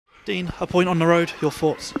Dean, a point on the road, your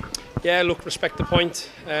thoughts? Yeah, look, respect the point.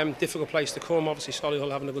 Difficult place to come. Obviously,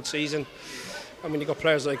 Solihull having a good season. I mean, you've got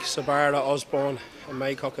players like Sabara, Osborne and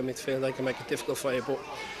Maycock in midfield. They can make it difficult for you. But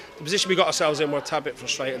the position we got ourselves in, we're a tad bit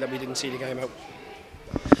frustrated that we didn't see the game out.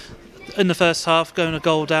 In the first half, going a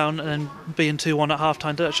goal down and then being 2-1 at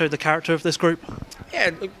half-time, did that show the character of this group? Yeah,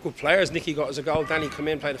 good players. Nicky got us a goal. Danny come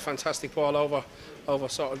in, played a fantastic ball over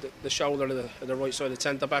sort of the shoulder of the right side of the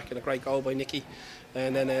centre-back, and a great goal by Nicky.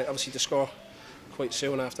 And then obviously the score quite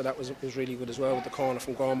soon after that was really good as well, with the corner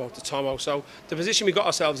from Gormo to Tomo. So the position we got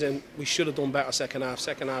ourselves in, we should have done better second half.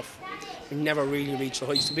 Second half, we never really reached the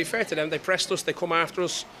heights. To be fair to them, they pressed us, they come after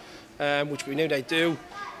us, which we knew they'd do.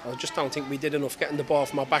 I just don't think we did enough getting the ball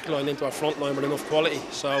from our back line into our front line with enough quality.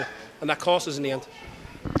 And that cost us in the end.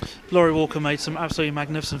 Laurie Walker made some absolutely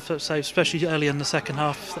magnificent saves, especially early in the second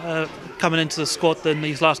half. Coming into the squad in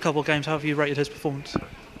these last couple of games, how have you rated his performance?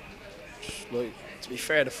 Like, to be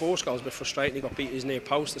fair, the first goal was a bit frustrating. He got beat at his near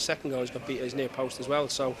post. The second goal, he got beat at his near post as well.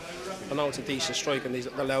 So I know it's a decent strike, and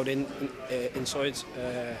they're allowed inside.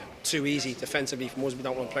 Too easy defensively from us. We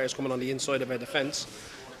don't want players coming on the inside of our defence.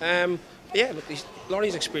 Yeah, look,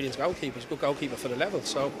 Laurie's experienced goalkeeper. He's a good goalkeeper for the level.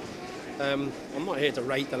 So I'm not here to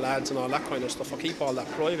rate the lads and all that kind of stuff. I'll keep all that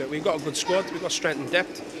private. We've got a good squad. We've got strength and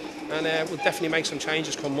depth. And we'll definitely make some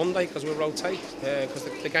changes come Monday, because we'll rotate, because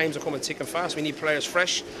the games are coming thick and fast. We need players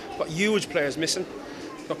fresh. We've got huge players missing.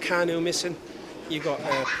 You've got Canu missing. You've got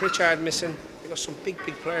Pritchard missing. We've got some big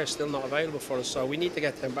players still not available for us. So we need to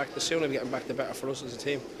get them back. The sooner we get them back, the better for us as a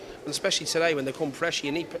team. And especially today, when they come fresh,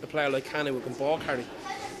 you need a player like Canu who can ball carry.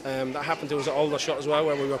 That happened to us at Aldershot as well,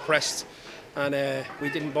 where we were pressed and we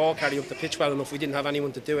didn't ball carry up the pitch well enough. We didn't have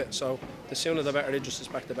anyone to do it. So the sooner the better, it just is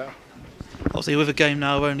back the better. Obviously, with a game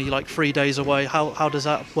now only like 3 days away, how does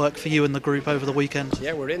that work for you and the group over the weekend?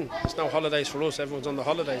 Yeah, we're in. There's no holidays for us. Everyone's on the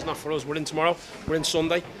holidays. Not for us. We're in tomorrow. We're in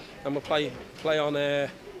Sunday, and we'll play on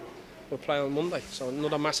Monday. So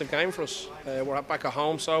another massive game for us. We're back at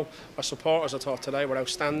home. So our supporters, I thought today, were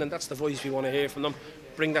outstanding. That's the voice we want to hear from them.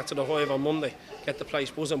 Bring that to the Hive on Monday. Get the place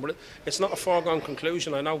buzzing. But it's not a foregone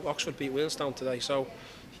conclusion. I know Oxford beat Wheelstone today, so.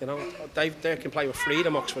 You know, they can play with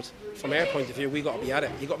freedom, Oxford. From our point of view, we've got to be at it.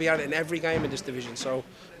 You've got to be at it in every game in this division. So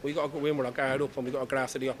we've got to go in with our guard up, and we've got to go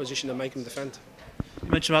after the opposition and make them defend. You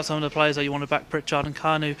mentioned about some of the players that you want to back, Pritchard and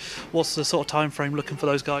Canu. What's the sort of time frame looking for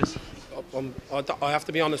those guys? I have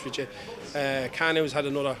to be honest with you. Canu's had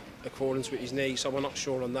another occurrence with his knee, so we're not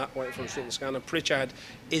sure on that, waiting for him to the scan. And Pritchard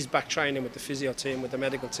is back training with the physio team, with the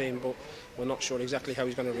medical team, but we're not sure exactly how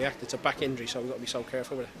he's going to react. It's a back injury, so we've got to be so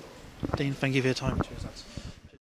careful with it. Dean, thank you for your time. Cheers, lads.